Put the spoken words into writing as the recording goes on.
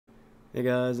Hey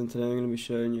guys, and today I'm going to be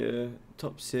showing you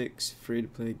top 6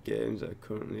 free-to-play games that are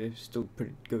currently still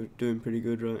pretty good, doing pretty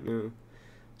good right now.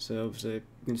 So obviously, I'm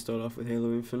going to start off with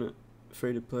Halo Infinite,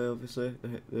 free-to-play obviously,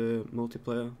 the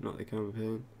multiplayer, not the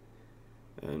campaign.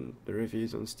 And the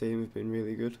reviews on Steam have been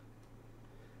really good,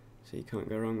 so you can't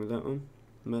go wrong with that one,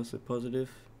 mostly positive.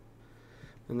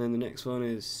 And then the next one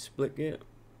is Splitgate.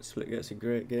 Splitgate's a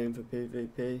great game for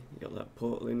PvP, you got that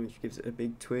portal in which gives it a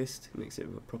big twist, makes it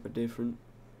proper different.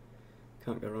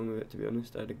 Can't go wrong with it, to be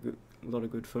honest. I had a lot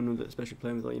of good fun with it, especially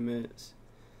playing with all your mates.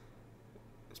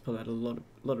 It's probably had a lot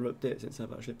of updates since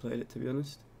I've actually played it, to be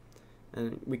honest.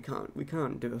 And we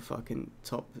can't do a fucking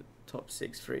top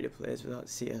 6 free to plays without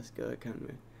CS:GO, can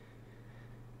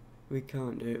we? We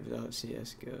can't do it without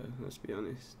CS:GO. Let's be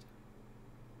honest.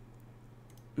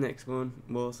 Next one,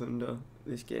 War Thunder.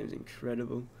 This game's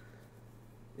incredible.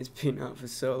 It's been out for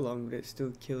so long, but it's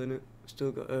still killing it.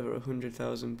 Still got over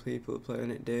 100,000 people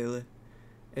playing it daily.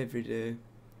 Every day,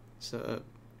 so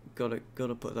gotta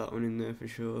put that one in there for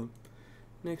sure.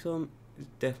 Next one is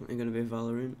definitely gonna be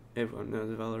Valorant. Everyone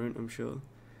knows Valorant, I'm sure,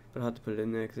 but I had to put it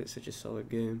in there because it's such a solid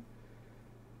game.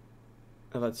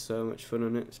 I've had so much fun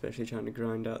on it, especially trying to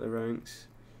grind out the ranks.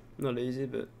 Not easy,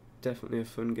 but definitely a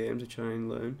fun game to try and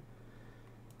learn.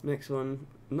 Next one,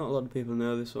 not a lot of people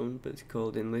know this one, but it's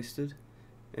called Enlisted.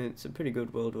 It's a pretty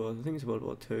good World War. I think it's World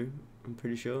War II. I'm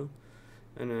pretty sure.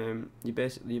 And you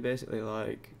basically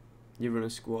like, you run a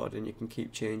squad and you can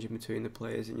keep changing between the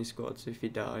players in your squad. So if you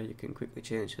die, you can quickly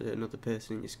change to another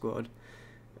person in your squad.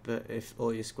 But if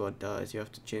all your squad dies, you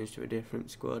have to change to a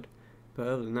different squad. But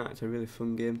other than that, it's a really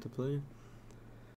fun game to play.